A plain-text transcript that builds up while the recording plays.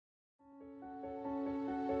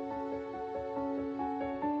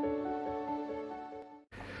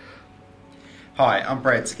Hi, I'm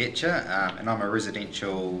Brad Sketcher, and I'm a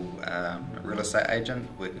residential real estate agent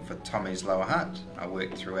working for Tommy's Lower Hutt. I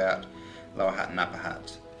work throughout Lower Hutt and Upper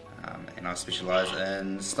Hutt, and I specialise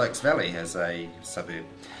in Stokes Valley as a suburb.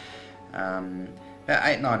 About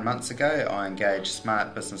 8-9 months ago I engaged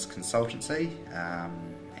Smart Business Consultancy,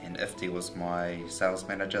 and Ifti was my sales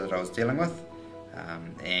manager that I was dealing with,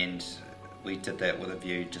 and we did that with a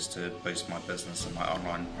view just to boost my business and my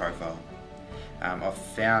online profile. I've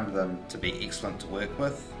found them to be excellent to work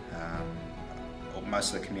with.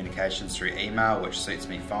 Most of the communications through email, which suits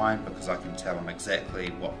me fine because I can tell them exactly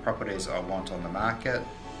what properties I want on the market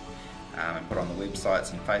and put on the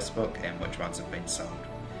websites and Facebook and which ones have been sold.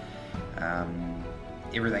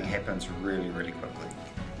 Everything happens really quickly.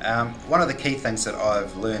 One of the key things that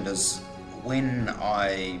I've learned is when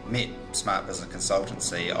I met Smart Business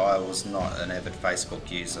Consultancy, I was not an avid Facebook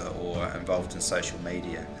user or involved in social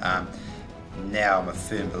media. Now I'm a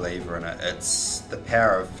firm believer in it. It's the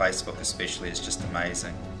power of Facebook especially is just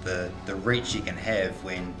amazing. The reach you can have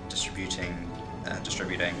when distributing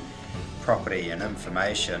property and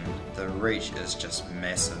information, the reach is just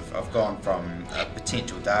massive. I've gone from a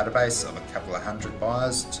potential database of a couple of hundred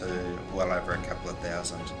buyers to well over a couple of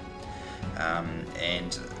thousand,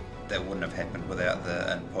 and that wouldn't have happened without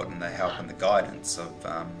the input and the help and the guidance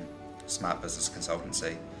of Smart Business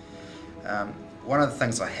Consultancy. One of the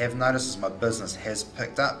things I have noticed is my business has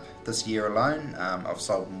picked up this year alone. I've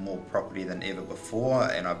sold more property than ever before,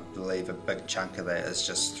 and I believe a big chunk of that is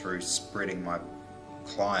just through spreading my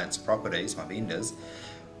clients' properties, my vendors,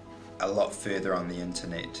 a lot further on the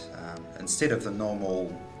internet. Instead of the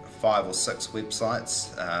normal 5 or 6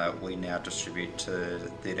 websites, we now distribute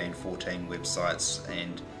to 13-14 websites,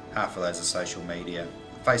 and half of those are social media.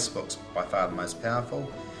 Facebook's by far the most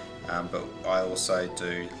powerful. But I also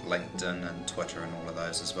do LinkedIn and Twitter and all of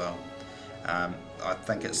those as well. I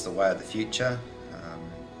think it's the way of the future.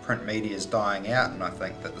 Print media is dying out, and I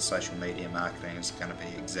think that the social media marketing is going to be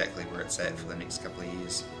exactly where it's at for the next couple of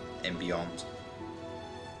years and beyond.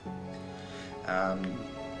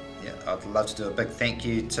 I'd love to do a big thank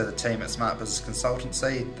you to the team at Smart Business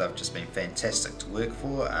Consultancy. They've just been fantastic to work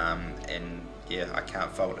for, and yeah, I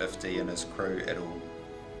can't fault Ifti and his crew at all.